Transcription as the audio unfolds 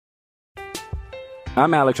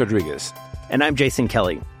I'm Alex Rodriguez. And I'm Jason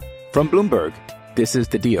Kelly. From Bloomberg, this is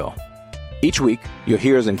The Deal. Each week, you'll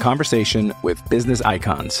hear us in conversation with business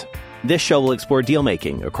icons. This show will explore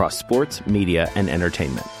deal-making across sports, media, and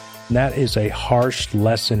entertainment. That is a harsh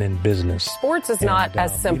lesson in business. Sports is not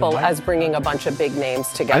as simple as bringing a bunch of big names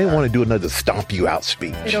together. I didn't want to do another stomp you out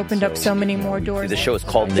speech. It opened up so many more doors. The show is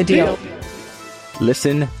called The Deal.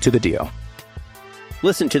 Listen to The Deal.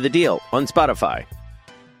 Listen to The Deal on Spotify.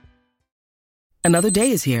 Another day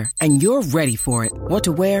is here, and you're ready for it. What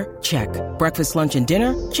to wear? Check. Breakfast, lunch, and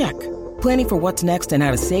dinner? Check. Planning for what's next and how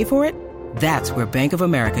to save for it? That's where Bank of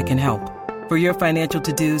America can help. For your financial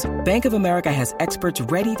to-dos, Bank of America has experts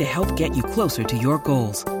ready to help get you closer to your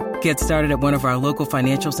goals. Get started at one of our local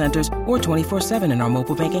financial centers or 24/7 in our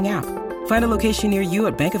mobile banking app. Find a location near you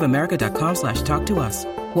at bankofamerica.com/talktous.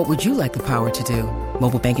 What would you like the power to do?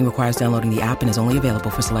 Mobile banking requires downloading the app and is only available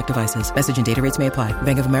for select devices. Message and data rates may apply.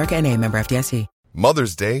 Bank of America N.A., member FDIC.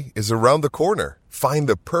 Mother's Day is around the corner. Find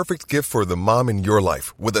the perfect gift for the mom in your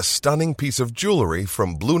life with a stunning piece of jewelry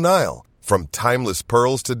from Blue Nile. From timeless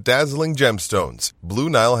pearls to dazzling gemstones, Blue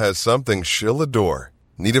Nile has something she'll adore.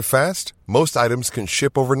 Need it fast? Most items can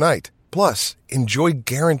ship overnight. Plus, enjoy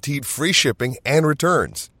guaranteed free shipping and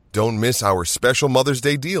returns. Don't miss our special Mother's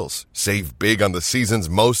Day deals. Save big on the season's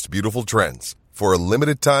most beautiful trends. For a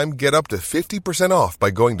limited time, get up to 50% off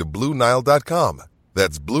by going to BlueNile.com.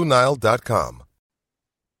 That's BlueNile.com.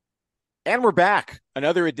 And we're back.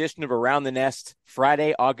 Another edition of Around the Nest,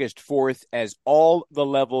 Friday, August 4th, as all the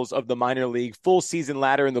levels of the minor league full season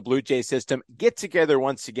ladder in the Blue Jay system get together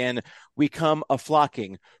once again. We come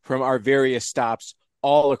a-flocking from our various stops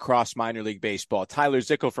all across minor league baseball. Tyler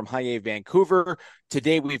Zickel from High A Vancouver.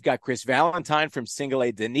 Today we've got Chris Valentine from Single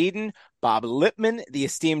A Dunedin, Bob Lippman, the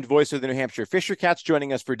esteemed voice of the New Hampshire Fisher Cats,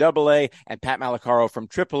 joining us for Double A, and Pat Malacaro from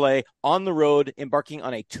Triple A on the road, embarking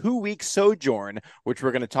on a 2-week sojourn, which we're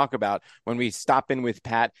going to talk about when we stop in with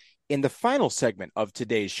Pat in the final segment of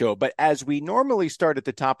today's show. But as we normally start at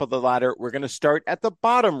the top of the ladder, we're going to start at the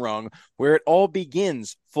bottom rung, where it all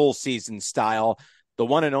begins full season style. The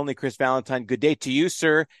one and only Chris Valentine. Good day to you,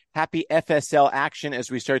 sir. Happy FSL action as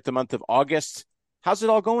we start the month of August. How's it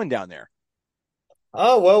all going down there?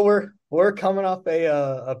 Oh, well, we're coming off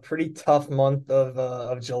a pretty tough month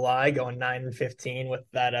of July, going 9-15 with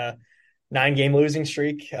that 9-game losing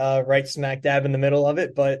streak right smack dab in the middle of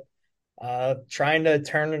it. But trying to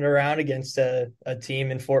turn it around against a team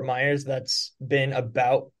in Fort Myers that's been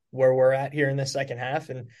about where we're at here in the second half,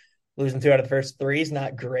 and losing 2 out of the first 3 is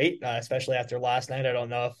not great, especially after last night. I don't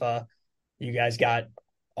know if you guys got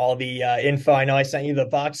all the info. I know I sent you the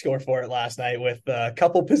box score for it last night with a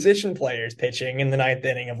couple position players pitching in the 9th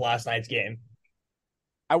inning of last night's game.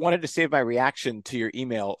 I wanted to save my reaction to your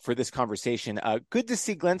email for this conversation. Good to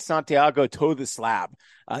see Glenn Santiago toe the slab.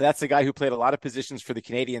 That's the guy who played a lot of positions for the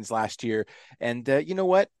Canadians last year. And you know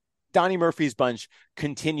what? Donnie Murphy's bunch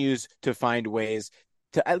continues to find ways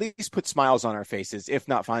to at least put smiles on our faces, if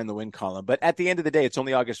not find the win column. But at the end of the day, it's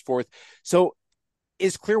only August 4th. So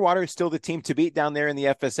is Clearwater still the team to beat down there in the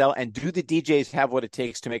FSL? And do the DJs have what it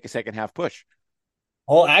takes to make a second half push?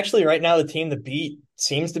 Well, actually, right now, the team to beat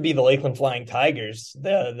seems to be the Lakeland Flying Tigers.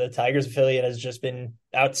 The Tigers affiliate has just been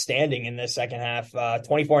outstanding in this second half.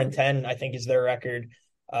 24-10, I think, is their record.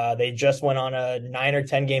 They just went on a 9 or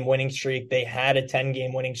 10 game winning streak. They had a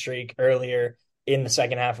 10-game winning streak earlier in the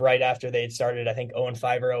second half, right after they had started, I think,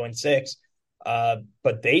 0-5 or 0-6.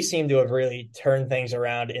 But they seem to have really turned things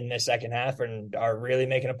around in this second half and are really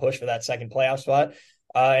making a push for that second playoff spot.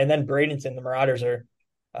 And then Bradenton, the Marauders, are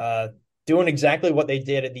doing exactly what they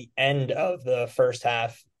did at the end of the first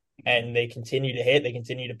half, and they continue to hit, they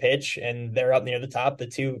continue to pitch, and they're up near the top.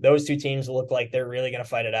 Those two teams look like they're really going to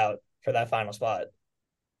fight it out for that final spot.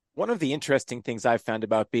 One of the interesting things I've found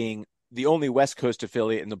about being the only West Coast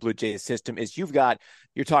affiliate in the Blue Jays system is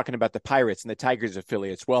you're talking about the Pirates and the Tigers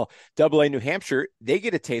affiliates. Well, AA New Hampshire, they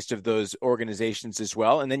get a taste of those organizations as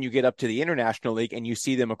well. And then you get up to the International League and you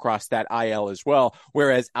see them across that IL as well.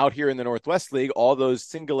 Whereas out here in the Northwest League, all those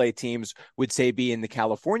single A teams would say be in the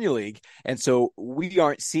California League. And so we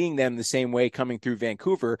aren't seeing them the same way coming through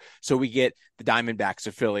Vancouver. So we get the Diamondbacks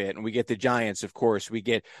affiliate and we get the Giants, of course. We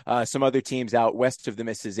get some other teams out west of the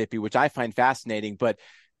Mississippi, which I find fascinating. But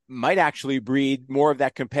might actually breed more of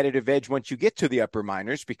that competitive edge once you get to the upper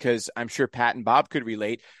minors, because I'm sure Pat and Bob could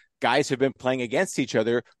relate. Guys have been playing against each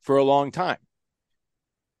other for a long time.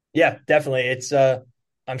 Yeah, definitely. It's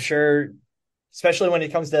I'm sure, especially when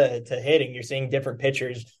it comes to hitting, you're seeing different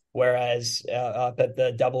pitchers, whereas up at the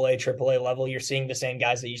AA, AAA level, you're seeing the same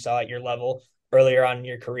guys that you saw at your level earlier on in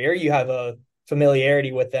your career. You have a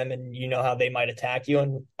familiarity with them and you know how they might attack you.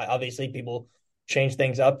 And obviously people change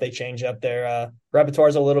things up. They change up their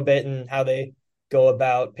repertoires a little bit and how they go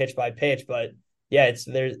about pitch by pitch. But yeah,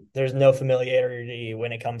 there's no familiarity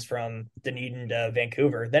when it comes from Dunedin to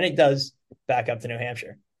Vancouver. Then it does back up to New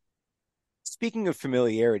Hampshire. Speaking of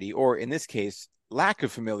familiarity, or in this case, lack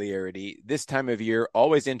of familiarity, this time of year,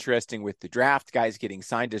 always interesting with the draft, guys getting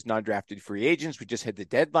signed as non-drafted free agents. We just had the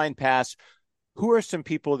deadline pass. Who are some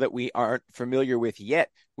people that we aren't familiar with yet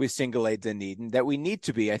with Single A Dunedin that we need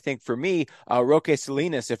to be? I think for me, Roque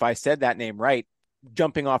Salinas, if I said that name right,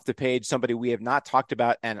 jumping off the page, somebody we have not talked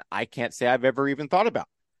about, and I can't say I've ever even thought about.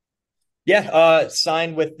 Yeah,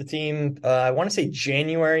 signed with the team, I want to say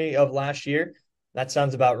January of last year. That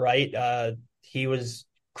sounds about right. He was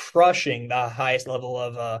crushing the highest level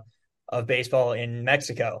of baseball in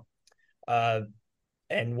Mexico.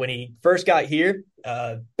 And when he first got here,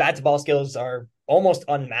 bat to ball skills are almost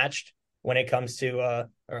unmatched when it comes to,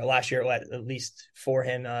 or last year, at least for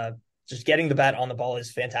him, just getting the bat on the ball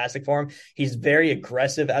is fantastic for him. He's very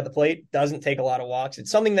aggressive at the plate, doesn't take a lot of walks.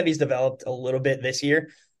 It's something that he's developed a little bit this year,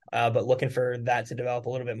 but looking for that to develop a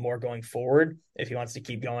little bit more going forward if he wants to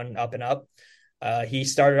keep going up and up. He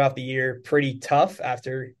started off the year pretty tough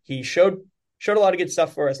after he showed a lot of good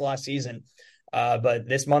stuff for us last season. But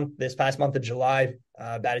this past month of July,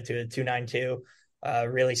 batted to a 2.92.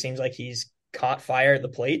 Really seems like he's caught fire at the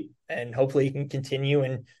plate, and hopefully he can continue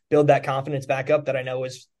and build that confidence back up that I know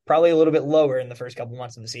was probably a little bit lower in the first couple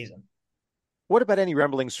months of the season. What about any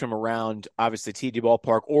rumblings from around, obviously, TD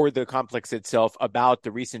Ballpark or the complex itself about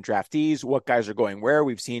the recent draftees, what guys are going where?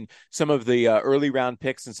 We've seen some of the early round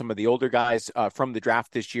picks and some of the older guys from the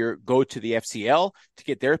draft this year go to the FCL to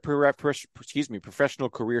get their professional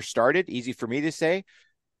career started. Easy for me to say.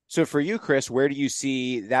 So for you, Chris, where do you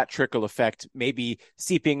see that trickle effect maybe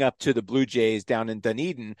seeping up to the Blue Jays down in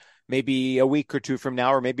Dunedin, maybe a week or two from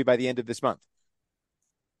now, or maybe by the end of this month?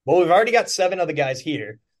 Well, we've already got 7 other guys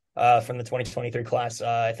here from the 2023 class.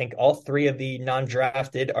 I think all 3 of the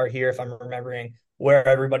non-drafted are here, if I'm remembering where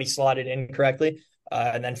everybody slotted in correctly.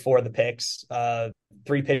 And then 4 of the picks,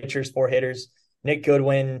 3 pitchers, 4 hitters, Nick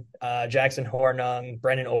Goodwin, Jackson Hornung,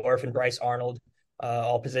 Brendan Orff, and Bryce Arnold,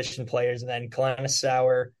 all position players. And then Kalana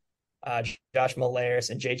Sauer, Josh Molares,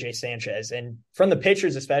 and JJ Sanchez. And from the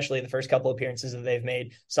pitchers, especially the first couple appearances that they've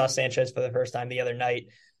made, saw Sanchez for the first time the other night.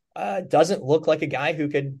 Doesn't look like a guy who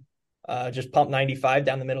could just pump 95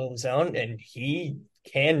 down the middle of the zone, and he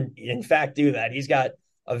can, in fact, do that. He's got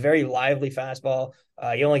a very lively fastball.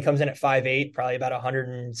 He only comes in at 5'8", probably about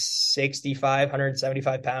 165,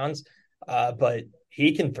 175 pounds, but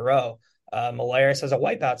he can throw. Molares has a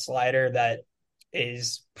wipeout slider that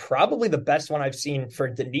is probably the best one I've seen for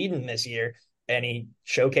Dunedin this year, and he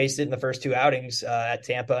showcased it in the first 2 outings at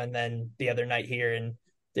Tampa and then the other night here in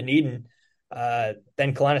Dunedin.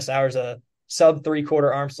 Then Kalana Sauer's a sub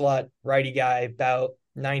 3/4 arm slot righty guy, about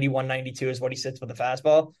 91, 92 is what he sits with the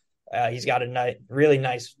fastball. He's got a really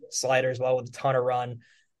nice slider as well with a ton of run.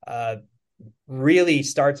 Really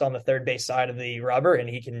starts on the third base side of the rubber, and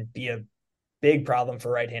he can be a big problem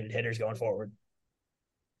for right-handed hitters going forward.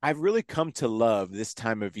 I've really come to love this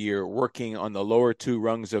time of year working on the lower 2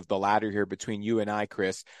 rungs of the ladder here between you and I,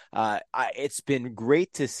 Chris. It's been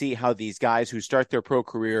great to see how these guys who start their pro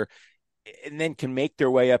career and then can make their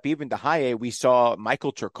way up even to high A. We saw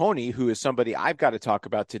Michael Turconi, who is somebody I've got to talk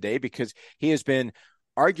about today because he has been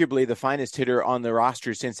arguably the finest hitter on the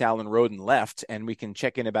roster since Alan Roden left. And we can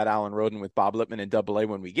check in about Alan Roden with Bob Lippman in AA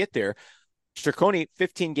when we get there. Turconi,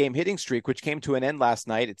 15-game hitting streak, which came to an end last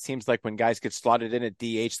night. It seems like when guys get slotted in at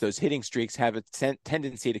DH, those hitting streaks have a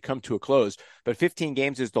tendency to come to a close. But 15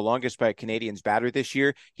 games is the longest by a Canadians batter this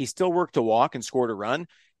year. He still worked a walk and scored a run.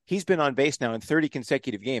 He's been on base now in 30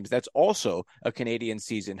 consecutive games. That's also a Canadian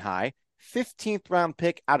season high. 15th round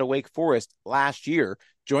pick out of Wake Forest last year.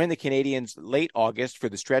 Joined the Canadians late August for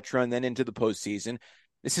the stretch run, then into the postseason.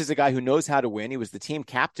 This is a guy who knows how to win. He was the team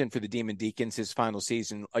captain for the Demon Deacons his final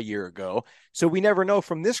season a year ago. So we never know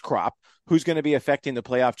from this crop who's going to be affecting the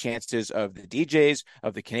playoff chances of the DJs,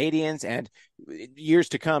 of the Canadians, and years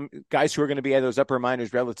to come, guys who are going to be at those upper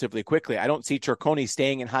minors relatively quickly. I don't see Turconi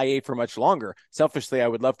staying in high A for much longer. Selfishly, I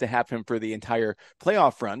would love to have him for the entire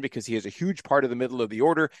playoff run because he is a huge part of the middle of the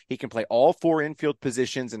order. He can play all 4 infield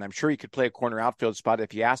positions, and I'm sure he could play a corner outfield spot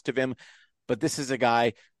if you asked of him. But this is a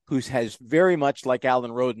guy who has very much like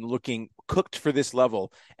Alan Roden looking cooked for this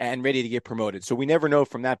level and ready to get promoted. So we never know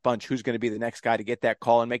from that bunch who's going to be the next guy to get that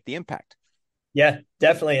call and make the impact. Yeah,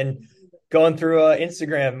 definitely. And going through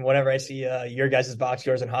Instagram, whenever I see your guys' box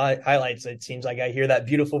scores and highlights, it seems like I hear that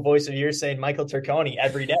beautiful voice of yours saying Michael Turconi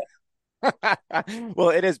every day. Well,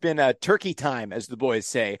 it has been a turkey time, as the boys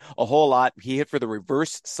say, a whole lot. He hit for the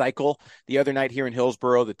reverse cycle the other night here in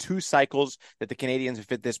Hillsborough. The two cycles that the Canadians have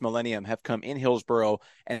hit this millennium have come in Hillsborough,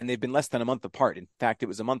 and they've been less than a month apart. In fact, it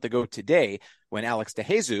was a month ago today when Alex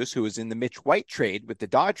DeJesus, who was in the Mitch White trade with the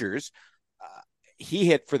Dodgers, he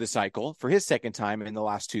hit for the cycle for his second time in the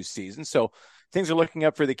last two seasons. So things are looking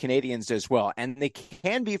up for the Canadians as well. And they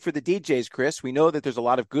can be for the DJs, Chris. We know that there's a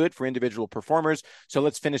lot of good for individual performers. So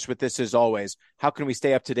let's finish with this as always. How can we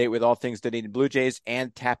stay up to date with all things Dunedin Blue Jays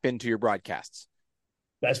and tap into your broadcasts?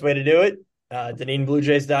 Best way to do it,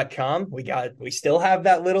 DunedinBlueJays.com. We still have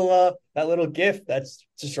that little GIF that's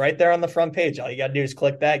just right there on the front page. All you got to do is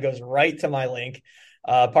click that. It goes right to my link.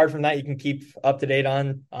 Apart from that, you can keep up to date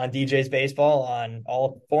on DJ's baseball on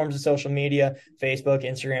all forms of social media, Facebook,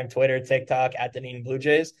 Instagram, Twitter, TikTok, at Dunedin Blue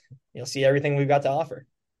Jays. You'll see everything we've got to offer.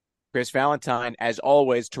 Chris Valentine, as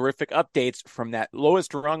always, terrific updates from that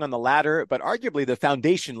lowest rung on the ladder, but arguably the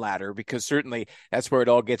foundation ladder, because certainly that's where it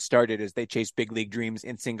all gets started as they chase big league dreams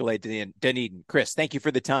in single A Dunedin. Chris, thank you for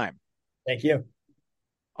the time. Thank you.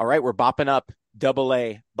 All right, we're bopping up Double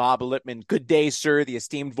A, Bob Lippman. Good day, sir. The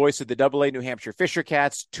esteemed voice of the Double A New Hampshire Fisher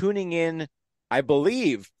Cats, tuning in, I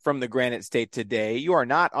believe, from the Granite State today. You are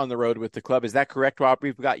not on the road with the club. Is that correct, Rob?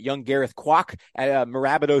 We've got young Gareth Kwok at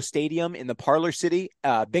Mirabito Stadium in the Parlor City,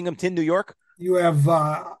 Binghamton, New York. You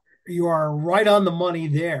are right on the money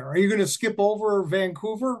there. Are you going to skip over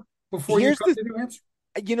Vancouver before you come to New Hampshire?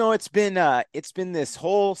 You know, it's been this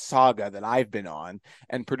whole saga that I've been on,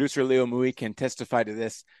 and producer Leo Mui can testify to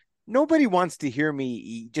this. Nobody wants to hear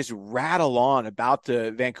me just rattle on about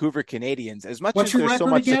the Vancouver Canadians as much as there's so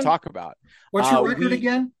much to talk about. What's your record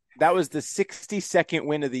again? That was the 62nd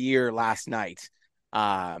win of the year last night.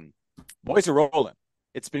 Boys are rolling.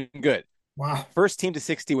 It's been good. Wow. First team to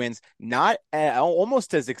 60 wins, not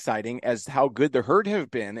almost as exciting as how good the Herd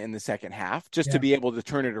have been in the second half, just to be able to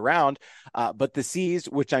turn it around. But the C's,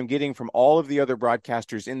 which I'm getting from all of the other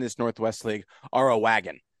broadcasters in this Northwest League, are a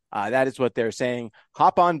wagon. That is what they're saying.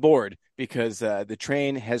 Hop on board, because the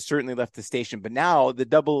train has certainly left the station. But now the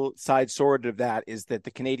double side sword of that is that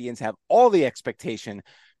the Canadians have all the expectation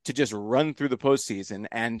to just run through the postseason,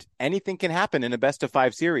 and anything can happen in a best of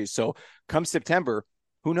 5 series. So come September,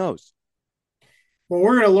 who knows? Well,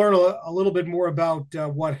 we're going to learn a little bit more about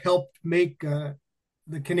what helped make the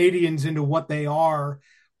Canadians into what they are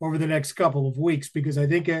over the next couple of weeks, because I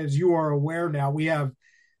think, as you are aware now, we have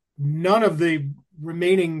none of the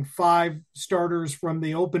remaining 5 starters from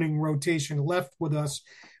the opening rotation left with us,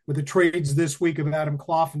 with the trades this week of Adam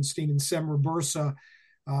Kloffenstein and Sem Robersa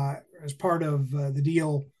as part of the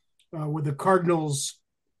deal with the Cardinals.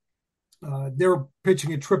 They're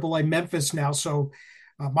pitching at AAA Memphis now. So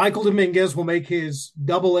Michael Dominguez will make his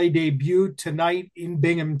Double-A debut tonight in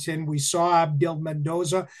Binghamton. We saw Abdel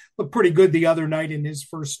Mendoza look pretty good the other night in his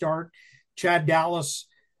first start. Chad Dallas.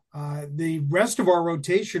 The rest of our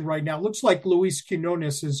rotation right now looks like Luis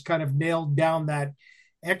Quinones has kind of nailed down that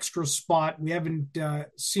extra spot. We haven't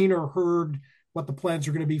seen or heard what the plans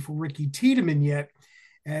are going to be for Ricky Tiedemann yet.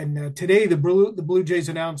 And today, the Blue Jays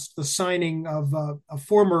announced the signing of a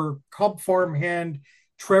former Cub farmhand,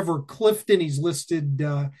 Trevor Clifton. He's listed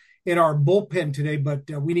in our bullpen today, but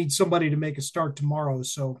we need somebody to make a start tomorrow.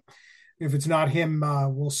 So if it's not him,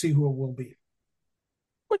 we'll see who it will be.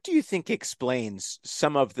 What do you think explains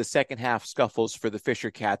some of the second half scuffles for the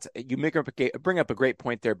Fisher Cats? You bring up a great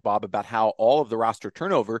point there, Bob, about how all of the roster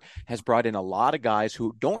turnover has brought in a lot of guys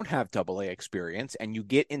who don't have Double-A experience, and you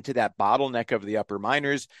get into that bottleneck of the upper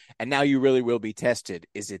minors, and now you really will be tested.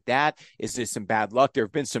 Is it that? Is this some bad luck? There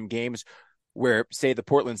have been some games where, say, the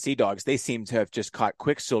Portland Sea Dogs, they seem to have just caught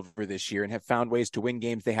Quicksilver this year and have found ways to win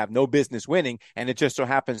games they have no business winning. And it just so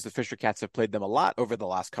happens the Fisher Cats have played them a lot over the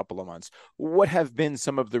last couple of months. What have been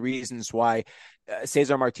some of the reasons why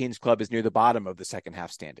Cesar Martin's club is near the bottom of the second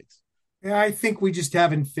half standings? Yeah, I think we just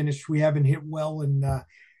haven't finished. We haven't hit well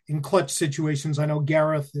in clutch situations. I know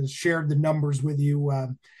Gareth has shared the numbers with you.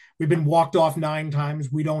 We've been walked off 9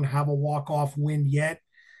 times. We don't have a walk-off win yet.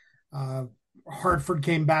 Hartford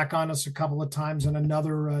came back on us a couple of times in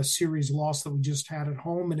another series loss that we just had at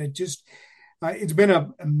home. And it just, it's been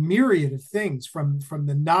a myriad of things from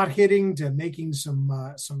the not hitting to making some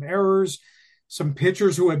errors. Some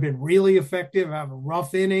pitchers who have been really effective have a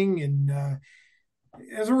rough inning. And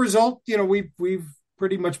as a result, you know, we've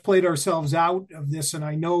pretty much played ourselves out of this. And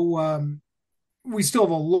I know we still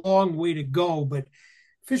have a long way to go, but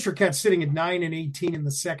Fisher Cats sitting at 9-18 in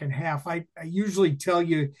the second half. I usually tell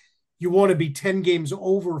you, you want to be 10 games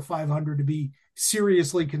over 500 to be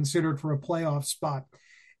seriously considered for a playoff spot.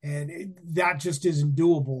 And that just isn't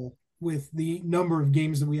doable with the number of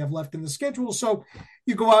games that we have left in the schedule. So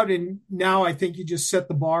you go out and now I think you just set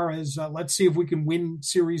the bar as let's see if we can win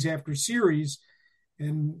series after series.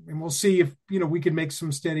 And we'll see if, we can make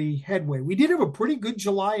some steady headway. We did have a pretty good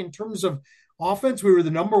July in terms of offense. We were the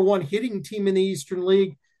number one hitting team in the Eastern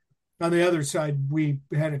League. On the other side, we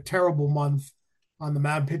had a terrible month on the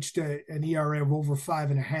mound, pitched an ERA of over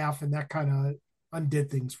 5.5, and that kind of undid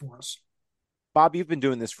things for us. Bob, you've been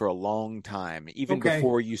doing this for a long time, even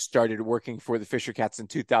before you started working for the Fisher Cats in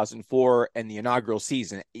 2004 and the inaugural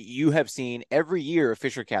season. You have seen every year of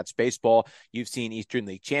Fisher Cats baseball. You've seen Eastern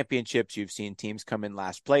League championships. You've seen teams come in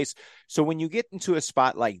last place. So when you get into a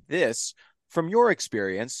spot like this, from your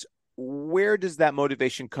experience, where does that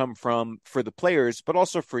motivation come from for the players, but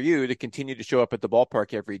also for you to continue to show up at the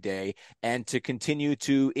ballpark every day and to continue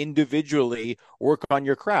to individually work on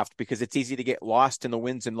your craft? Because it's easy to get lost in the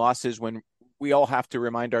wins and losses when we all have to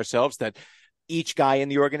remind ourselves that each guy in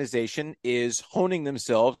the organization is honing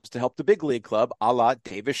themselves to help the big league club, a la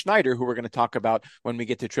Davis Schneider, who we're going to talk about when we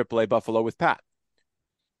get to AAA Buffalo with Pat.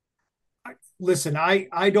 Listen,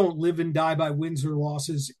 I don't live and die by wins or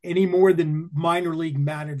losses any more than minor league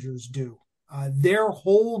managers do. Their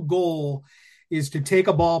whole goal is to take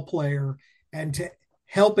a ball player and to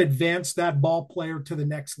help advance that ball player to the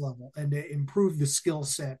next level and to improve the skill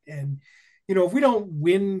set. And, if we don't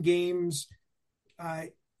win games,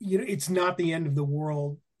 it's not the end of the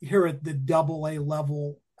world here at the AA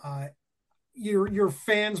level. Your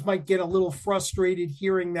fans might get a little frustrated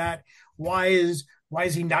hearing that. Why is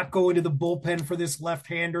he not going to the bullpen for this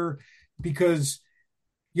left-hander? Because,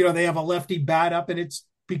 they have a lefty bat up, and it's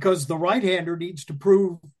because the right-hander needs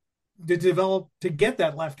to develop to get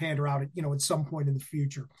that left-hander out at some point in the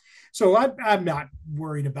future. So I'm not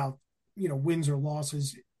worried about, wins or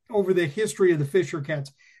losses. Over the history of the Fisher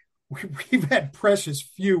Cats, we've had precious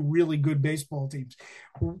few really good baseball teams.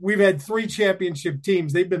 We've had 3 championship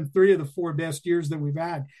teams. They've been 3 of the 4 best years that we've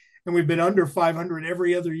had, and we've been under 500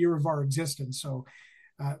 every other year of our existence. So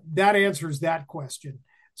that answers that question.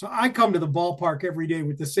 So I come to the ballpark every day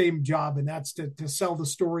with the same job, and that's to sell the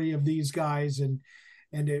story of these guys and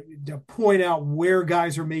to point out where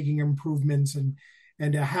guys are making improvements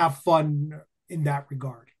and to have fun in that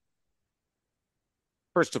regard.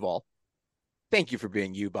 First of all, thank you for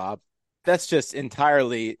being you, Bob. That's just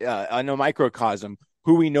entirely a microcosm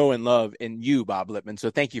who we know and love in you, Bob Lippman. So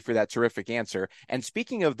thank you for that terrific answer. And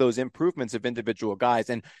speaking of those improvements of individual guys,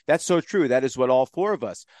 and that's so true. That is what all 4 of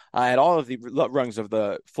us at all of the rungs of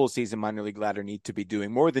the full season minor league ladder need to be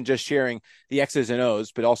doing, more than just sharing the X's and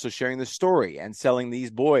O's, but also sharing the story and selling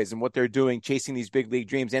these boys and what they're doing, chasing these big league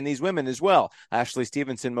dreams, and these women as well. Ashley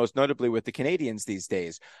Stevenson, most notably with the Canadians these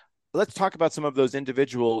days. Let's talk about some of those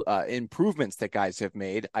individual improvements that guys have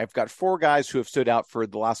made. I've got 4 guys who have stood out for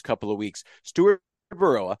the last couple of weeks. Stuart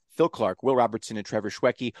Baroa, Phil Clark, Will Robertson, and Trevor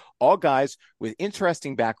Schwecke, all guys with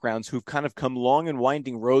interesting backgrounds who've kind of come long and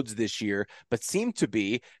winding roads this year, but seem to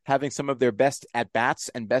be having some of their best at-bats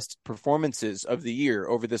and best performances of the year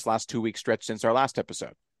over this last 2-week stretch since our last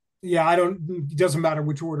episode. Yeah, it doesn't matter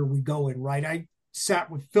which order we go in, right? I sat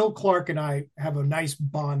with Phil Clark and I have a nice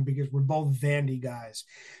bond because we're both Vandy guys.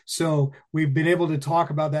 So we've been able to talk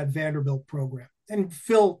about that Vanderbilt program. And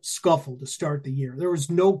Phil scuffled to start the year. There was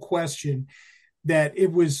no question that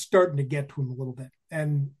it was starting to get to him a little bit.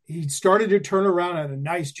 And he started to turn around at a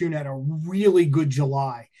nice June, had a really good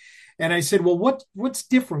July. And I said, well, what's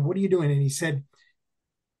different? What are you doing? And he said,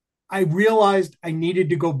 I realized I needed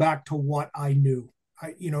to go back to what I knew.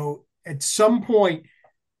 At some point,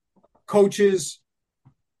 coaches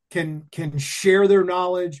can share their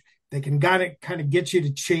knowledge. They can kind of get you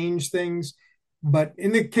to change things. But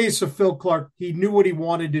in the case of Phil Clark, he knew what he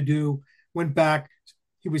wanted to do, went back.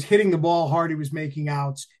 He was hitting the ball hard. He was making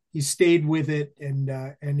outs. He stayed with it,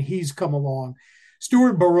 and he's come along.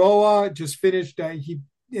 Stuart Baroa just finished. He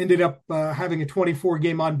ended up having a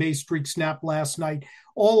 24-game on-base streak snap last night.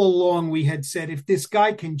 All along, we had said, if this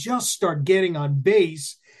guy can just start getting on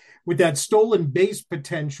base with that stolen base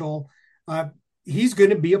potential, he's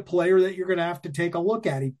going to be a player that you're going to have to take a look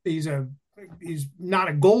at. He's not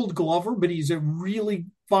a gold glover, but he's a really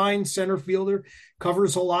fine center fielder,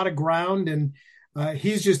 covers a lot of ground, and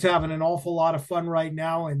he's just having an awful lot of fun right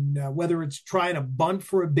now. And whether it's trying to bunt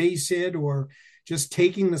for a base hit or just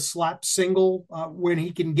taking the slap single when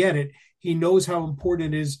he can get it, he knows how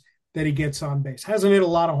important it is that he gets on base. Hasn't hit a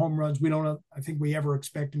lot of home runs. I think we ever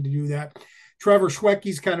expect him to do that. Trevor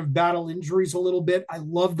Schwecke's kind of battled injuries a little bit. I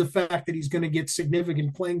love the fact that he's going to get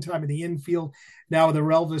significant playing time in the infield now the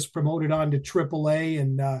Relvis promoted on to AAA.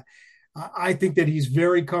 And I think that he's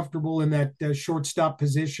very comfortable in that shortstop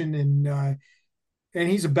position. And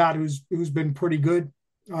he's a bat who's been pretty good.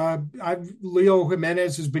 Leo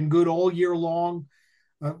Jimenez has been good all year long.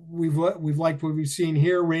 We've liked what we've seen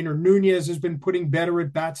here. Rainer Nunez has been putting better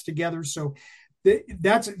at bats together. So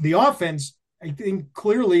that's the offense. I think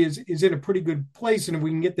clearly is in a pretty good place, and if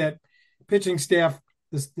we can get that pitching staff,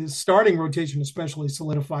 the starting rotation especially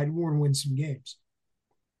solidified, we're going to win some games.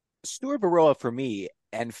 Stuart Baroa for me,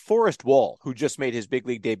 and Forrest Wall, who just made his big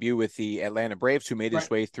league debut with the Atlanta Braves, who made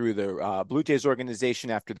his way through the Blue Jays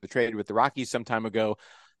organization after the trade with the Rockies some time ago.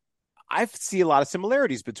 I see a lot of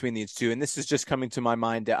similarities between these two, and this is just coming to my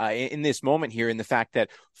mind in this moment here, in the fact that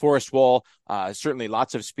Forrest Wall, certainly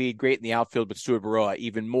lots of speed, great in the outfield, but Stuart Baroa,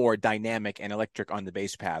 even more dynamic and electric on the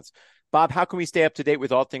base paths. Bob, how can we stay up to date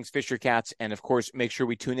with all things Fisher Cats, and of course, make sure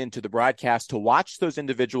we tune into the broadcast to watch those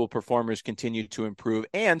individual performers continue to improve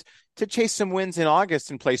and to chase some wins in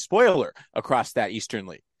August and play spoiler across that Eastern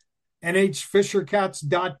League?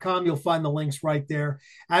 NHFisherCats.com. You'll find the links right there.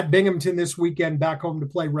 At Binghamton this weekend, back home to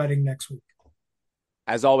play Reading next week.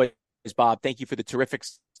 As always, Bob, thank you for the terrific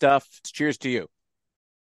stuff. Cheers to you.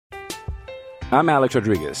 I'm Alex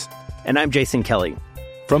Rodriguez. And I'm Jason Kelly.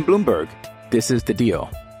 From Bloomberg, this is The Deal.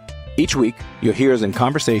 Each week, you'll hear us in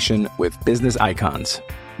conversation with business icons.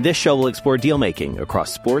 This show will explore deal-making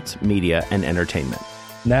across sports, media, and entertainment.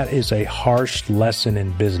 That is a harsh lesson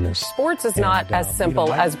in business. Sports is not as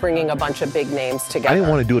simple as bringing a bunch of big names together. I didn't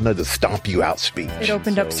want to do another stomp you out speech. It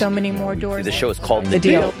opened up so many more doors. The show is called The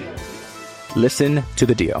Deal. Listen to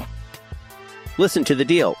The Deal. Listen to The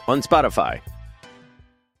Deal on Spotify.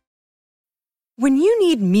 When you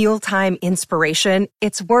need mealtime inspiration,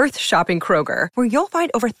 it's worth shopping Kroger, where you'll find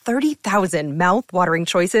over 30,000 mouth-watering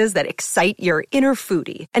choices that excite your inner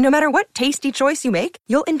foodie. And no matter what tasty choice you make,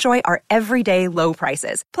 you'll enjoy our everyday low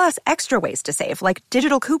prices, plus extra ways to save, like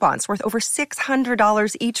digital coupons worth over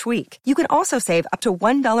 $600 each week. You can also save up to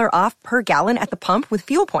 $1 off per gallon at the pump with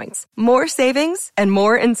fuel points. More savings and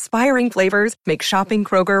more inspiring flavors make shopping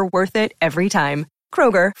Kroger worth it every time.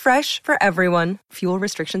 Kroger, fresh for everyone. Fuel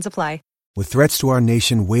restrictions apply. With threats to our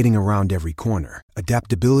nation waiting around every corner,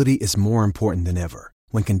 adaptability is more important than ever.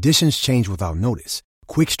 When conditions change without notice,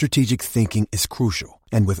 quick strategic thinking is crucial.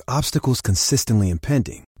 And with obstacles consistently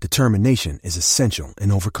impending, determination is essential in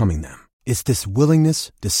overcoming them. It's this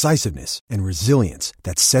willingness, decisiveness, and resilience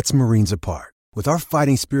that sets Marines apart. With our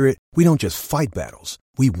fighting spirit, we don't just fight battles,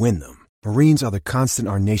 we win them. Marines are the constant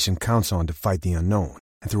our nation counts on to fight the unknown.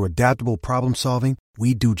 And through adaptable problem solving,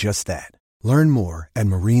 we do just that. Learn more at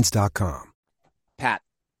Marines.com. Pat,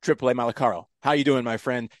 AAA Malacaro, how you doing, my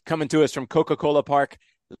friend? Coming to us from Coca-Cola Park,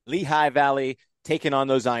 Lehigh Valley, taking on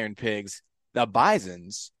those Iron Pigs. The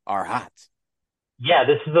Bisons are hot. Yeah,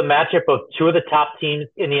 this is a matchup of two of the top teams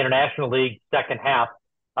in the International League second half.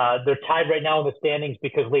 They're tied right now in the standings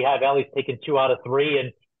because Lehigh Valley's taken 2 out of 3,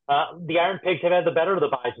 and the Iron Pigs have had the better of the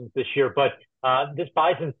Bisons this year. But this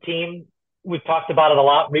Bisons team, we've talked about it a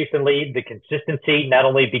lot recently, the consistency, not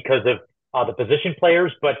only because of the position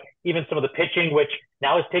players, but even some of the pitching, which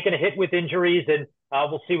now has taken a hit with injuries, and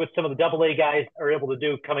we'll see what some of the AA guys are able to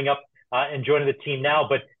do coming up and joining the team now.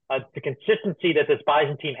 But the consistency that this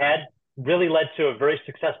Bison team had really led to a very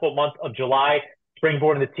successful month of July,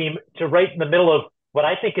 springboarding the team to right in the middle of what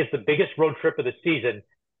I think is the biggest road trip of the season.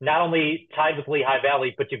 Not only tied with Lehigh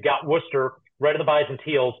Valley, but you've got Worcester right on the Bison's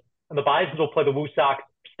heels, and the Bisons will play the Woo Sox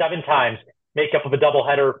 7 times, make up of a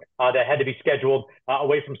doubleheader that had to be scheduled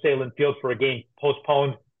away from Salem Field for a game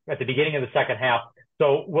postponed at the beginning of the second half.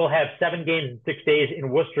 So we'll have 7 games in 6 days in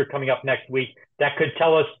Worcester coming up next week. That could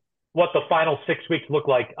tell us what the final 6 weeks look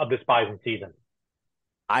like of this Bison season.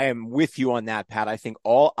 I am with you on that, Pat. I think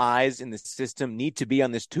all eyes in the system need to be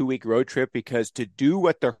on this 2-week road trip, because to do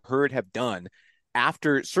what the Herd have done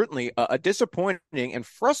after certainly a disappointing and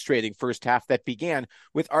frustrating first half that began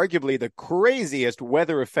with arguably the craziest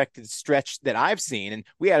weather-affected stretch that I've seen. And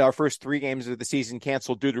we had our first 3 games of the season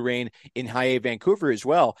canceled due to rain in High A, Vancouver as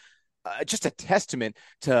well. Just a testament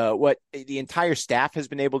to what the entire staff has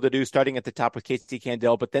been able to do, starting at the top with Casey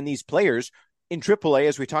Candell, but then these players in AAA,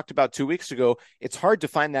 as we talked about 2 weeks ago. It's hard to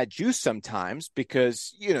find that juice sometimes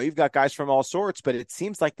because, you know, you've got guys from all sorts, but it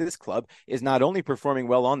seems like this club is not only performing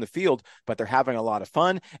well on the field, but they're having a lot of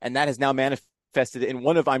fun. And that has now manifested in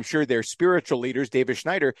one of, I'm sure, their spiritual leaders, David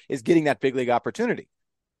Schneider, is getting that big league opportunity.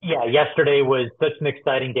 Yeah, yesterday was such an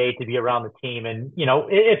exciting day to be around the team. And, you know,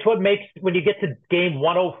 it's what makes, when you get to game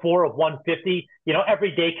 104 of 150, you know,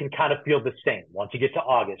 every day can kind of feel the same once you get to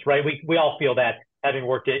August, right? We all feel that, having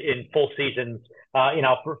worked in full seasons, you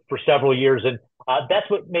know, for several years. And that's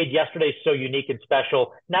what made yesterday so unique and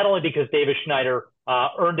special, not only because David Schneider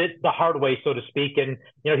earned it the hard way, so to speak. And,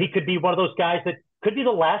 you know, he could be one of those guys that could be the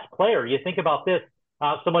last player. You think about this,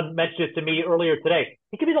 Someone mentioned it to me earlier today.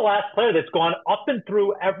 He could be the last player that's gone up and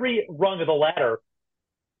through every rung of the ladder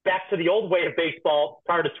back to the old way of baseball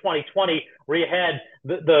prior to 2020, where you had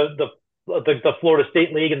the Florida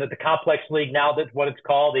State League and the Complex League, now that's what it's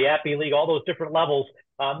called, the Appy League, all those different levels,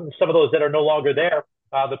 some of those that are no longer there,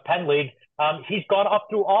 the Penn League. He's gone up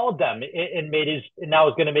through all of them and now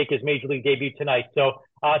is going to make his major league debut tonight. So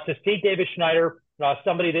to see Davis Schneider,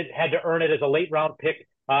 somebody that had to earn it as a late round pick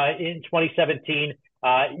in 2017,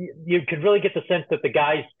 you could really get the sense that the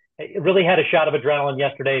guys really had a shot of adrenaline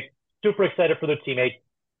yesterday. Super excited for their teammates.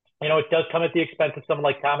 You know, it does come at the expense of someone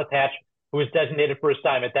like Thomas Hatch, who is designated for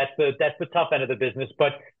assignment. That's the tough end of the business.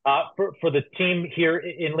 But for the team here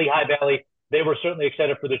in Lehigh Valley, they were certainly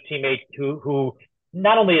excited for their teammate who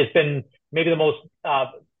not only has been maybe the most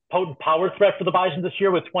potent power threat for the Bison this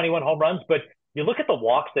year with 21 home runs, but you look at the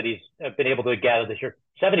walks that he's been able to gather this year.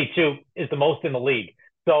 72 is the most in the league.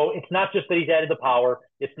 So it's not just that he's added the power.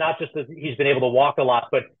 It's not just that he's been able to walk a lot,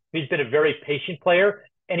 but he's been a very patient player.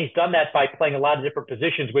 And he's done that by playing a lot of different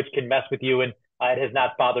positions, which can mess with you. And it has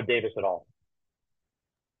not bothered Davis at all.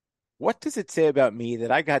 What does it say about me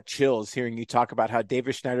that I got chills hearing you talk about how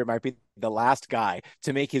Davis Schneider might be the last guy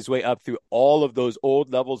to make his way up through all of those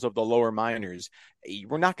old levels of the lower minors?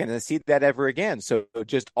 We're not going to see that ever again. So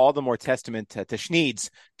just all the more testament to Schneeds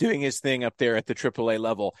doing his thing up there at the AAA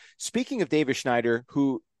level. Speaking of Davis Schneider,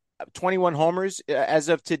 who 21 homers as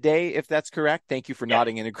of today, if that's correct. Thank you for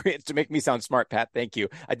nodding in agreement to make me sound smart, Pat. Thank you.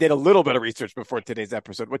 I did a little bit of research before today's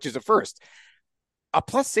episode, which is a first. A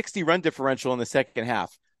plus 60 run differential in the second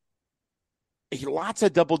half. Lots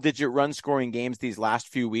of double-digit run-scoring games these last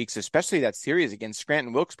few weeks, especially that series against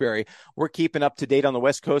Scranton Wilkes-Barre. We're keeping up to date on the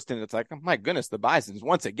West Coast, and it's like, oh my goodness, the Bisons,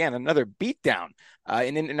 once again, another beatdown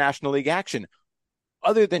in International League action.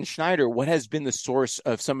 Other than Schneider, what has been the source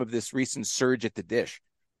of some of this recent surge at the dish?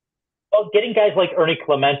 Well, getting guys like Ernie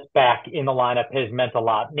Clement back in the lineup has meant a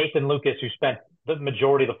lot. Nathan Lucas, who spent the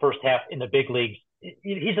majority of the first half in the big leagues,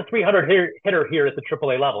 he's a 300 hitter here at the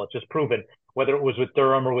AAA level. It's just proven, whether it was with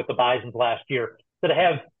Durham or with the Bisons last year. So to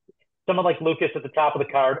have someone like Lucas at the top of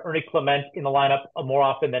the card, Ernie Clement in the lineup more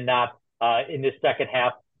often than not in this second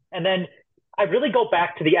half. And then I really go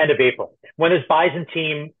back to the end of April when this Bison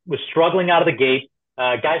team was struggling out of the gate.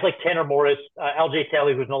 Guys like Tanner Morris, LJ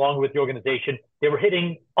Talley, who's no longer with the organization, they were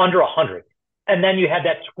hitting under 100. And then you had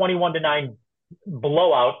that 21-9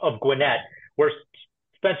 blowout of Gwinnett, where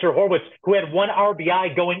Spencer Horwitz, who had one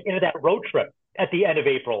RBI going into that road trip at the end of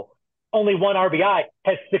April, only one RBI,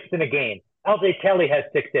 has 6 in a game. LJ Talley has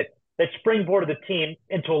 6 hits. That springboarded the team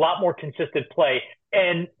into a lot more consistent play.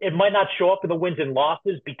 And it might not show up in the wins and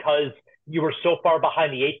losses because you were so far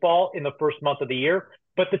behind the 8 ball in the first month of the year.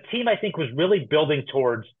 But the team, I think, was really building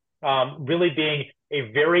towards really being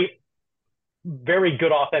a very, very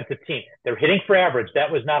good offensive team. They're hitting for average.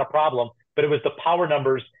 That was not a problem. But it was the power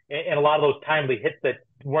numbers and a lot of those timely hits that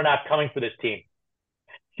were not coming for this team.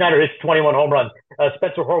 Schneider hits 21 home runs.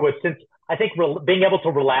 Spencer Horwitz, since I think being able to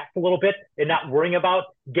relax a little bit and not worrying about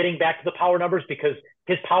getting back to the power numbers, because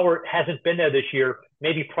his power hasn't been there this year,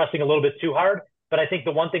 maybe pressing a little bit too hard. But I think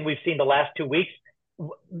the one thing we've seen the last 2 weeks,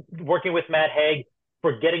 working with Matt Haig,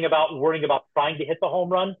 forgetting about worrying about trying to hit the home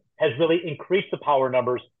run, has really increased the power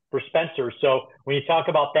numbers for Spencer. So when you talk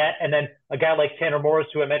about that, and then a guy like Tanner Morris,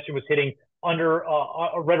 who I mentioned was hitting under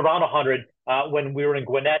right around 100 when we were in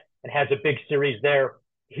Gwinnett and has a big series there,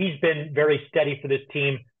 he's been very steady for this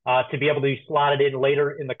team to be able to be slotted in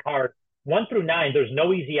later in the card. 1 through 9, there's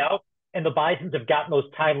no easy out, and the Bisons have gotten those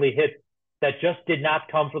timely hits that just did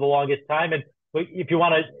not come for the longest time. And if you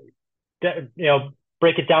want to,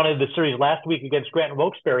 break it down into the series last week against Scranton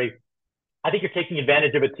Wilkes-Barre, I think you're taking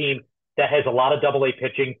advantage of a team that has a lot of AA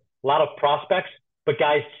pitching, a lot of prospects, but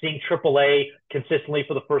guys seeing AAA consistently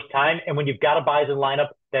for the first time. And when you've got a Bison lineup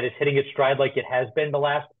that is hitting its stride like it has been the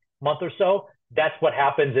last month or so, that's what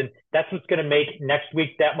happens. And that's what's going to make next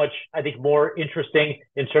week that much, I think, more interesting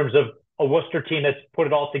in terms of a Worcester team that's put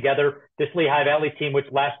it all together. This Lehigh Valley team, which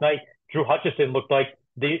last night, Drew Hutchison looked like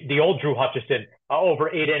the old Drew Hutchison over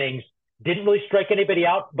 8 innings. Didn't really strike anybody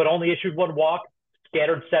out, but only issued 1 walk,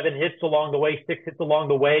 scattered 7 hits along the way, 6 hits along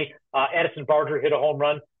the way. Addison Barger hit a home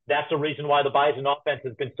run. That's the reason why the Bison offense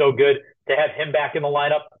has been so good, to have him back in the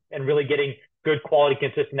lineup and really getting good quality,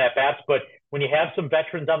 consistent at-bats. But when you have some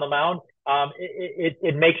veterans on the mound,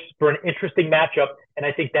 it makes for an interesting matchup. And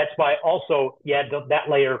I think that's why also you add that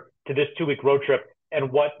layer to this 2-week road trip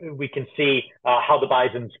and what we can see how the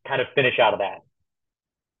Bisons kind of finish out of that.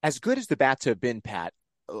 As good as the bats have been, Pat,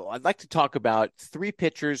 I'd like to talk about three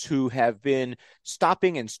pitchers who have been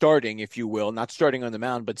stopping and starting, if you will, not starting on the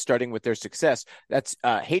mound, but starting with their success. That's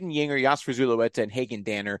Hayden Yinger, Yasser Zulueta, and Hagen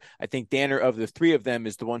Danner. I think Danner, of the three of them,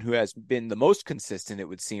 is the one who has been the most consistent, it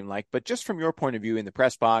would seem like. But just from your point of view in the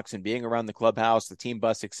press box and being around the clubhouse, the team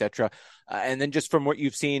bus, etc., and then just from what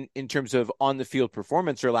you've seen in terms of on-the-field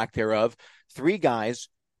performance or lack thereof, three guys,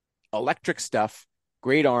 electric stuff,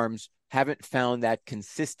 great arms, haven't found that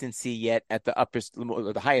consistency yet at the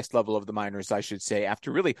the highest level of the minors, I should say,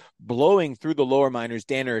 after really blowing through the lower minors.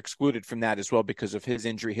 Danner excluded from that as well because of his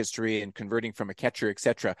injury history and converting from a catcher,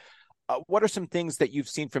 etc. What are some things that you've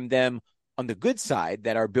seen from them on the good side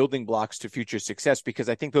that are building blocks to future success? Because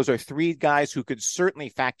I think those are three guys who could certainly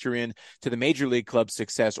factor in to the major league club's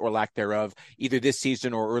success or lack thereof, either this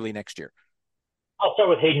season or early next year. I'll start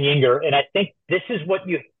with Hayden Yinger, and I think this is what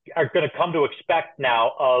you are going to come to expect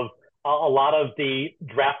now of a lot of the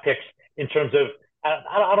draft picks in terms of,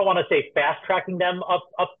 I don't want to say fast tracking them up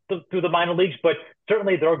through the minor leagues, but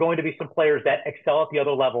certainly there are going to be some players that excel at the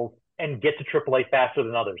other levels and get to AAA faster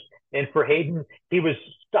than others. And for Hayden, he was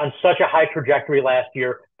on such a high trajectory last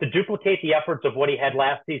year. To duplicate the efforts of what he had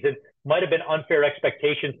last season might have been unfair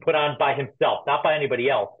expectations put on by himself, not by anybody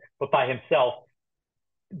else, but by himself.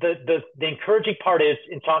 The encouraging part is,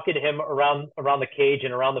 in talking to him around the cage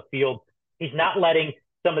and around the field, he's not letting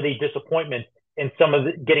some of the disappointment and some of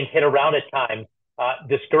the getting hit around at times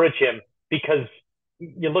discourage him, because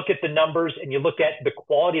you look at the numbers and you look at the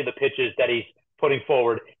quality of the pitches that he's putting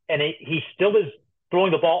forward, and he still is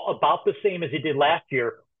throwing the ball about the same as he did last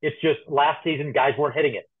year. It's just last season guys weren't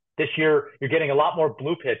hitting it. This year you're getting a lot more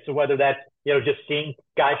blue hits. So whether that's, just seeing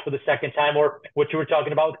guys for the second time, or what you were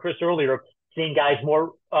talking about with Chris earlier, seeing guys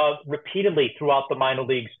more repeatedly throughout the minor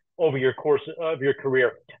leagues over your course of your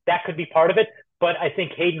career, that could be part of it. But I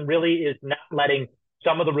think Hayden really is not letting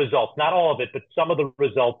some of the results, not all of it, but some of the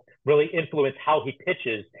results really influence how he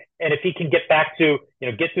pitches. And if he can get back to,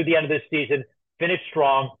 get through the end of this season, finish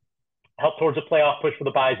strong, help towards a playoff push for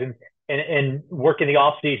the Bisons, and work in the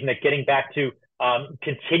offseason at getting back to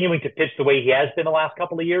continuing to pitch the way he has been the last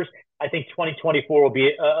couple of years, I think 2024 will be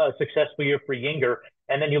a successful year for Yinger.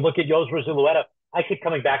 And then you look at Yasser Zulueta. I keep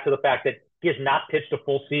coming back to the fact that he has not pitched a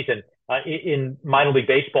full season in minor league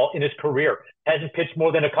baseball in his career. Hasn't pitched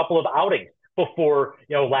more than a couple of outings before,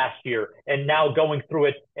 last year. And now going through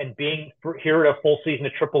it and being here at a full season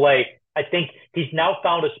at AAA, I think he's now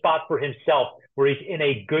found a spot for himself where he's in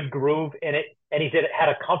a good groove in it. And he's had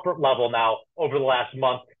a comfort level now over the last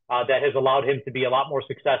month that has allowed him to be a lot more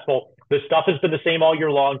successful. The stuff has been the same all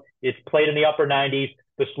year long. It's played in the upper 90s.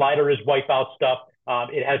 The slider is wipeout stuff.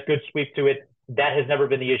 It has good sweep to it. That has never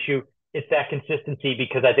been the issue. It's that consistency,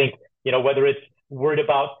 because I think, whether it's worried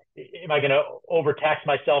about, am I going to overtax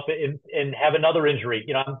myself and have another injury?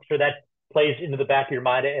 I'm sure that plays into the back of your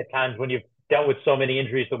mind at times when you've dealt with so many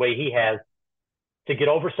injuries the way he has. To get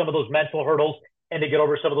over some of those mental hurdles and to get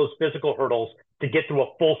over some of those physical hurdles to get through a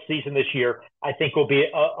full season this year, I think will be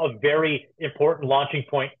a very important launching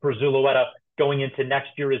point for Zulueta going into next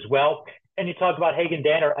year as well. And you talk about Hagen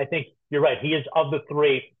Danner, I think you're right. He is, of the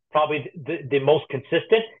three, probably the most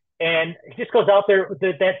consistent. And he just goes out there with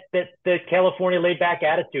the California laid-back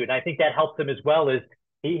attitude. And I think that helps him as well. Is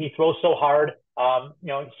he throws so hard.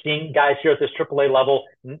 Seeing guys here at this AAA level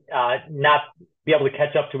not be able to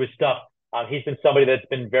catch up to his stuff. He's been somebody that's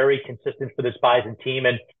been very consistent for this Bison team,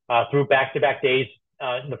 and through back-to-back days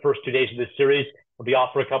in the first 2 days of this series. He'll be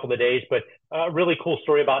off for a couple of days. But a really cool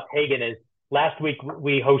story about Hagen is last week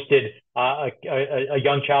we hosted a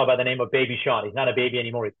young child by the name of Baby Sean. He's not a baby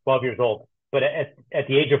anymore. He's 12 years old. But at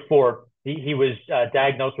the age of 4, he was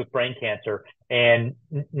diagnosed with brain cancer. And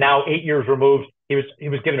now 8 years removed, he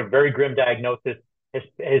was given a very grim diagnosis,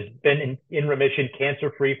 has been in remission,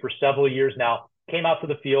 cancer-free for several years now. Came out to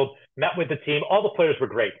the field, met with the team. All the players were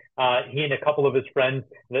great. He and a couple of his friends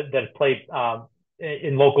that played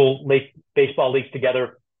in local baseball leagues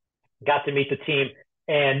together got to meet the team.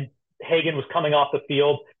 And Hagen was coming off the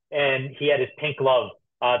field, and he had his pink glove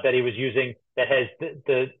that he was using that has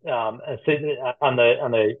on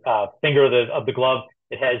the finger of the glove.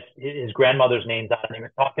 It has his grandmother's names on it. He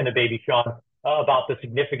was talking to Baby Sean about the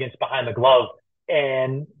significance behind the glove.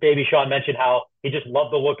 And Baby Sean mentioned how he just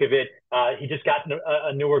loved the look of it. He just got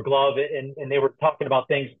a newer glove, and they were talking about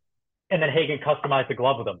things. And then Hagen customized the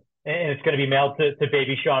glove with him. And it's going to be mailed to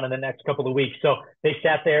Baby Sean in the next couple of weeks. So they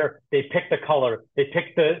sat there, they picked the color, they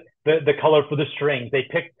picked the color for the strings, they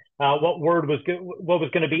picked what word was what was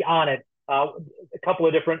going to be on it, a couple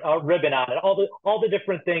of different ribbon on it, all the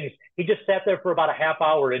different things. He just sat there for about a half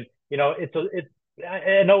hour, and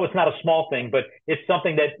I know it's not a small thing, but it's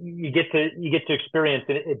something that you get to experience.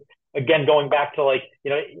 And again, going back to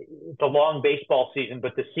it's a long baseball season,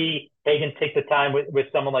 but to see Hagan take the time with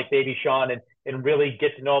someone like Baby Sean and really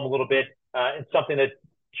get to know him a little bit, and something that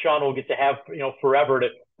Sean will get to have, forever.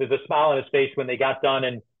 There's a smile on his face when they got done,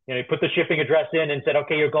 and he put the shipping address in and said,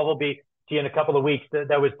 "Okay, your glove will be to you in a couple of weeks."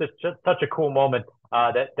 That was just such a cool moment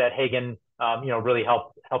that Hagan, really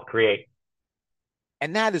helped create.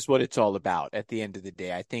 And that is what it's all about at the end of the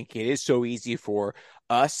day. I think it is so easy for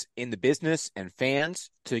us in the business and fans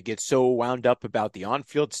to get so wound up about the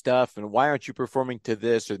on-field stuff and why aren't you performing to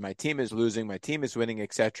this, or my team is losing, my team is winning,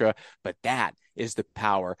 etc. But that is the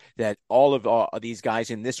power that all of these guys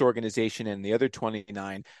in this organization and the other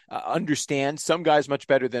 29 understand. Some guys much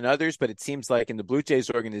better than others, but it seems like in the Blue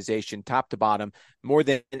Jays organization, top to bottom, more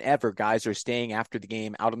than ever, guys are staying after the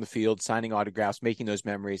game, out on the field, signing autographs, making those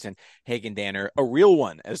memories. And Hagan Danner, a real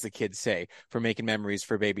one, as the kids say, for making memories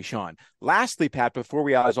for Baby Sean. Lastly, Pat, before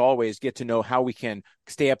we, as always, get to know how we can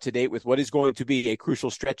stay up to date with what is going to be a crucial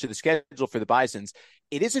stretch of the schedule for the Bisons,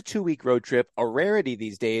 it is a 2-week road trip, a rarity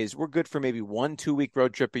these days. We're good for maybe 1 2-week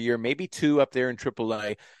road trip a year, maybe 2 up there in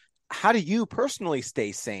AAA. How do you personally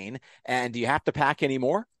stay sane? And do you have to pack any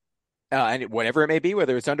more? And whatever it may be,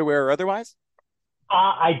 whether it's underwear or otherwise?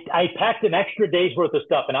 I packed an extra day's worth of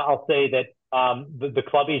stuff, and I'll say that the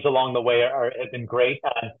clubbies along the way have been great.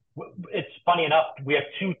 It's funny enough, we have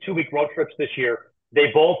 2-week road trips this year. They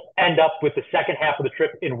both end up with the second half of the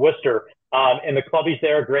trip in Worcester, and the clubbies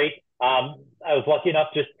there are great. I was lucky enough,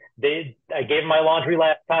 I gave them my laundry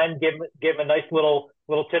last time, gave them a nice little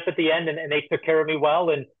tip at the end, and they took care of me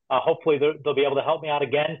well, and hopefully they'll be able to help me out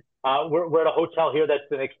again. We're at a hotel here that's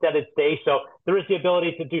an extended stay, so there is the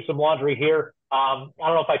ability to do some laundry here. I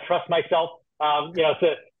don't know if I trust myself,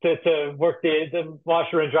 to work the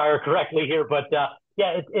washer and dryer correctly here, but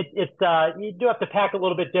it's you do have to pack a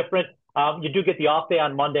little bit different. You do get the off day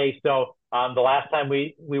on Monday, so the last time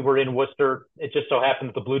we were in Worcester, it just so happened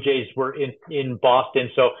that the Blue Jays were in Boston,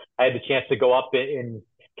 so I had the chance to go up and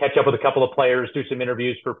catch up with a couple of players, do some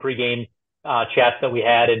interviews for pregame chats that we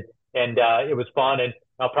had, and it was fun. And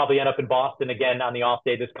I'll probably end up in Boston again on the off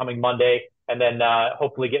day this coming Monday, and then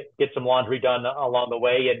hopefully get some laundry done along the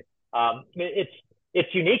way. And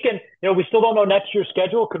it's unique, and we still don't know next year's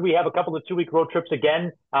schedule. Could we have a couple of 2-week road trips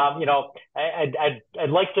again? I'd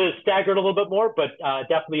like to stagger it a little bit more, but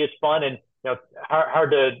definitely is fun, and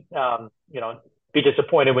hard to be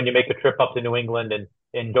disappointed when you make a trip up to New England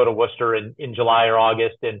and go to Worcester in July or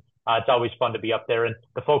August, and it's always fun to be up there, and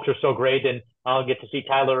the folks are so great, and I'll get to see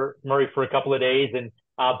Tyler Murray for a couple of days and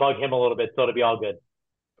bug him a little bit, so it'll be all good.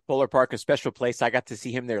 Polar Park, a special place. I got to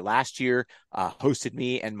see him there last year, hosted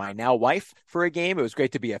me and my now wife for a game. It was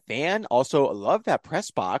great to be a fan. Also, I love that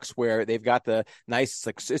press box where they've got the nice,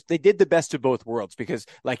 they did the best of both worlds, because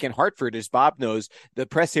like in Hartford, as Bob knows, the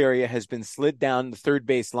press area has been slid down the third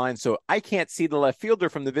base line. So I can't see the left fielder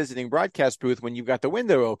from the visiting broadcast booth when you've got the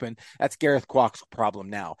window open. That's Gareth Kwok's problem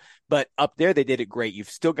now. But up there, they did it great. You've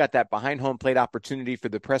still got that behind home plate opportunity for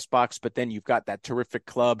the press box, but then you've got that terrific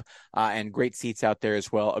club and great seats out there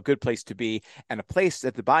as well. A good place to be, and a place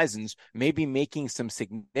that the Bisons may be making some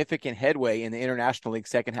significant headway in the International League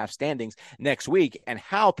second half standings next week. And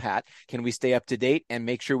how, Pat, can we stay up to date and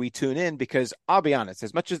make sure we tune in? Because I'll be honest,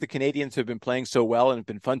 as much as the Canadians have been playing so well and have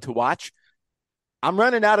been fun to watch, I'm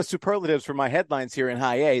running out of superlatives for my headlines here in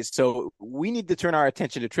High A, so we need to turn our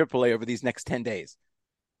attention to AAA over these next 10 days.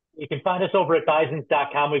 You can find us over at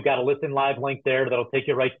Bisons.com. We've got a listen live link there that'll take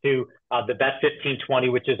you right to the Bet 1520,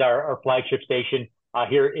 which is our flagship station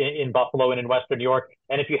here in Buffalo and in Western New York.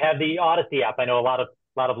 And if you have the Odyssey app, I know a lot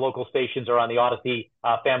of local stations are on the Odyssey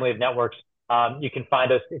family of networks. You can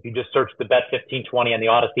find us if you just search the Bet 1520 on the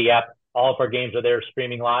Odyssey app. All of our games are there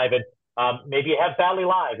streaming live, and maybe you have Valley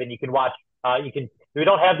Live and you can watch. We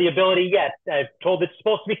don't have the ability yet. I've told it's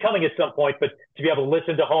supposed to be coming at some point, but to be able to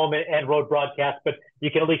listen to home and road broadcasts, but you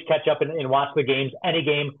can at least catch up and watch the games, any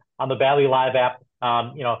game on the Valley Live app.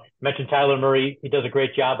 Mentioned Tyler Murray. He does a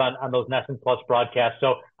great job on those NESN Plus broadcasts.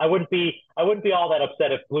 So I wouldn't be all that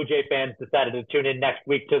upset if Blue Jay fans decided to tune in next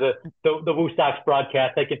week to the Woo Sox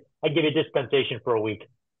broadcast. I'd give you dispensation for a week.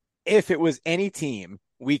 If it was any team,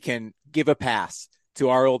 we can give a pass to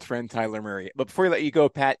our old friend Tyler Murray. But before we let you go,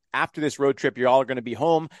 Pat, after this road trip, you're all going to be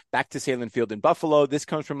home, back to Salem Field in Buffalo. This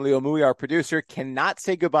comes from Leo Mui, our producer. Cannot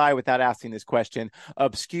say goodbye without asking this question.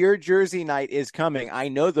 Obscure jersey night is coming. I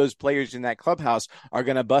know those players in that clubhouse are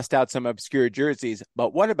going to bust out some obscure jerseys,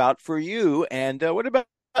 but what about for you? And what about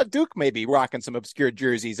Duke maybe rocking some obscure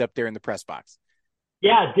jerseys up there in the press box?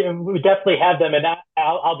 Yeah, we definitely have them. And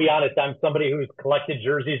I'll be honest, I'm somebody who's collected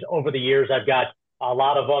jerseys over the years. I've got a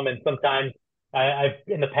lot of them, and sometimes I've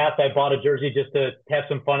in the past I bought a jersey just to have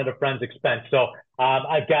some fun at a friend's expense. So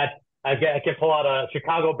I can pull out a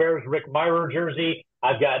Chicago Bears Rick Mirer jersey.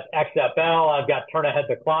 I've got XFL. I've got Turn Ahead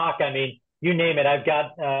the Clock. I mean, you name it. I've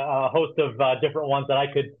got a host of different ones that I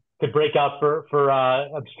could break out for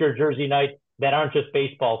obscure jersey nights that aren't just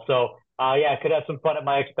baseball. So I could have some fun at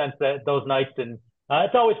my expense those nights, and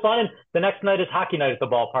it's always fun. And the next night is hockey night at the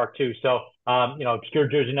ballpark too. So obscure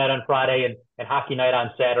jersey night on Friday and hockey night on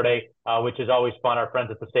Saturday, which is always fun. Our friends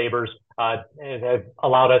at the Sabres have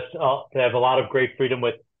allowed us to have a lot of great freedom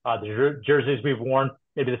with the jerseys we've worn,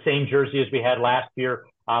 maybe the same jersey as we had last year,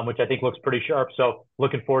 which I think looks pretty sharp. So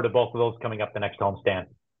looking forward to both of those coming up the next homestand.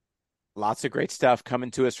 Lots of great stuff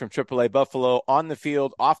coming to us from AAA Buffalo, on the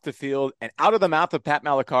field, off the field, and out of the mouth of Pat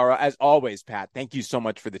Malacaro. As always, Pat, thank you so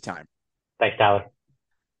much for the time. Thanks, Tyler.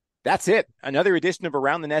 That's it. Another edition of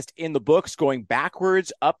Around the Nest in the books, going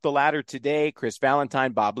backwards up the ladder today. Chris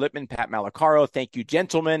Valentine, Bob Lippman, Pat Malacaro. Thank you,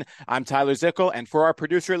 gentlemen. I'm Tyler Zickel, and for our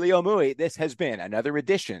producer, Leo Mui, this has been another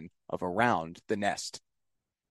edition of Around the Nest.